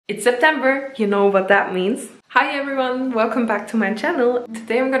It's September, you know what that means. Hi everyone, welcome back to my channel.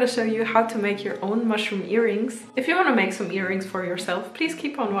 Today I'm gonna show you how to make your own mushroom earrings. If you wanna make some earrings for yourself, please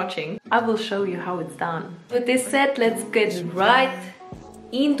keep on watching. I will show you how it's done. With this said, let's get right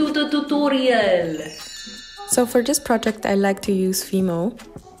into the tutorial. So for this project I like to use Fimo.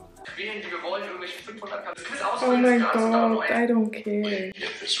 Oh my god, I don't care.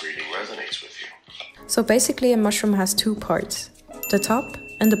 If this reading resonates with you. So basically a mushroom has two parts, the top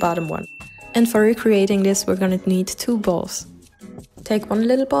and the bottom one. And for recreating this we're gonna need two balls. Take one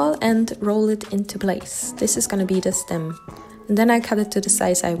little ball and roll it into place. This is gonna be the stem. And then I cut it to the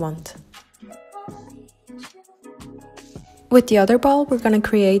size I want. With the other ball we're gonna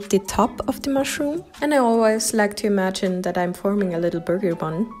create the top of the mushroom. And I always like to imagine that I'm forming a little burger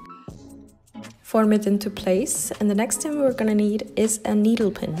bun. Form it into place, and the next thing we're gonna need is a needle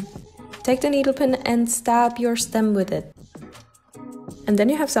pin. Take the needle pin and stab your stem with it. And then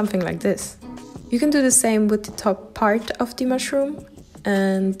you have something like this. You can do the same with the top part of the mushroom.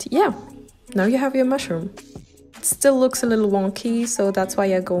 And yeah, now you have your mushroom. It still looks a little wonky, so that's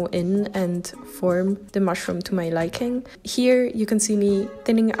why I go in and form the mushroom to my liking. Here you can see me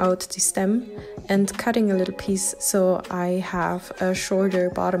thinning out the stem and cutting a little piece so I have a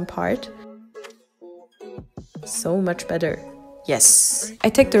shorter bottom part. So much better. Yes! I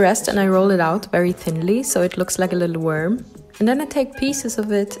take the rest and I roll it out very thinly so it looks like a little worm. And then I take pieces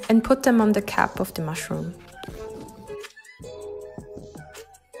of it and put them on the cap of the mushroom.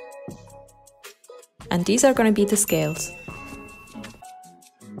 And these are gonna be the scales.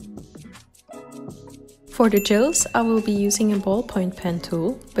 For the gills, I will be using a ballpoint pen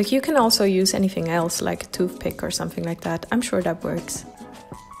tool, but you can also use anything else like a toothpick or something like that. I'm sure that works.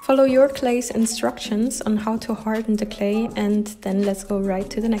 Follow your clay's instructions on how to harden the clay, and then let's go right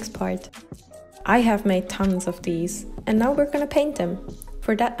to the next part. I have made tons of these and now we're gonna paint them.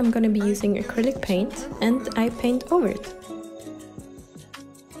 For that I'm gonna be using acrylic paint and I paint over it.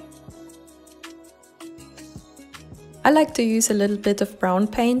 I like to use a little bit of brown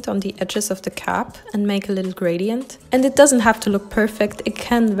paint on the edges of the cap and make a little gradient. And it doesn't have to look perfect, it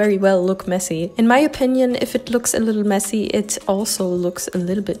can very well look messy. In my opinion, if it looks a little messy, it also looks a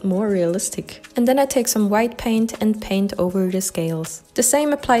little bit more realistic. And then I take some white paint and paint over the scales. The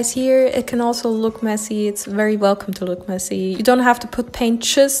same applies here, it can also look messy, it's very welcome to look messy. You don't have to put paint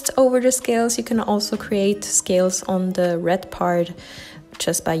just over the scales, you can also create scales on the red part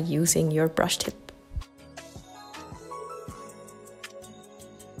just by using your brush tip.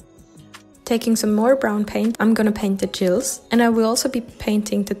 Taking some more brown paint, I'm gonna paint the gills, and I will also be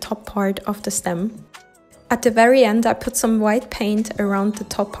painting the top part of the stem. At the very end I put some white paint around the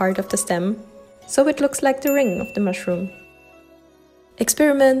top part of the stem, so it looks like the ring of the mushroom.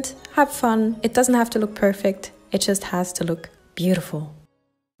 Experiment, have fun, it doesn't have to look perfect, it just has to look beautiful.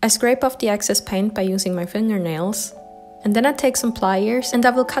 I scrape off the excess paint by using my fingernails. And then I take some pliers and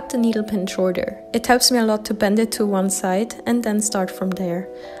I will cut the needle pin shorter. It helps me a lot to bend it to one side and then start from there.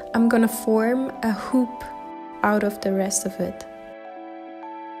 I'm gonna form a hoop out of the rest of it.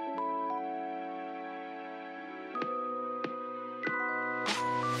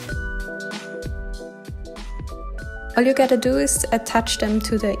 All you gotta do is attach them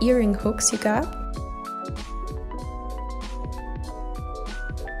to the earring hooks you got.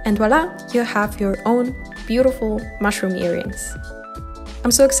 And voila, you have your own beautiful mushroom earrings.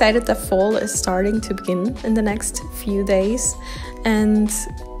 I'm so excited that fall is starting to begin in the next few days, and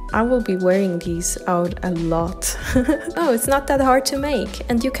I will be wearing these out a lot. Oh, it's not that hard to make,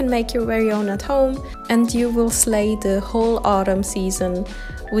 and you can make your very own at home, and you will slay the whole autumn season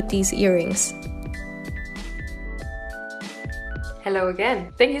with these earrings. Hello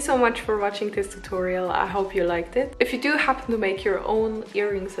again! Thank you so much for watching this tutorial, I hope you liked it. If you do happen to make your own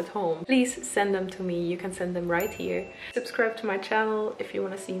earrings at home, please send them to me, you can send them right here. Subscribe to my channel if you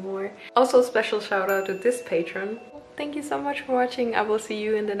want to see more. Also special shout out to this patron. Thank you so much for watching, I will see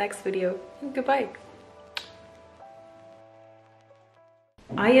you in the next video. Goodbye!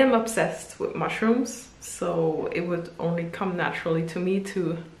 I am obsessed with mushrooms, so it would only come naturally to me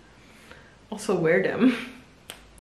to also wear them.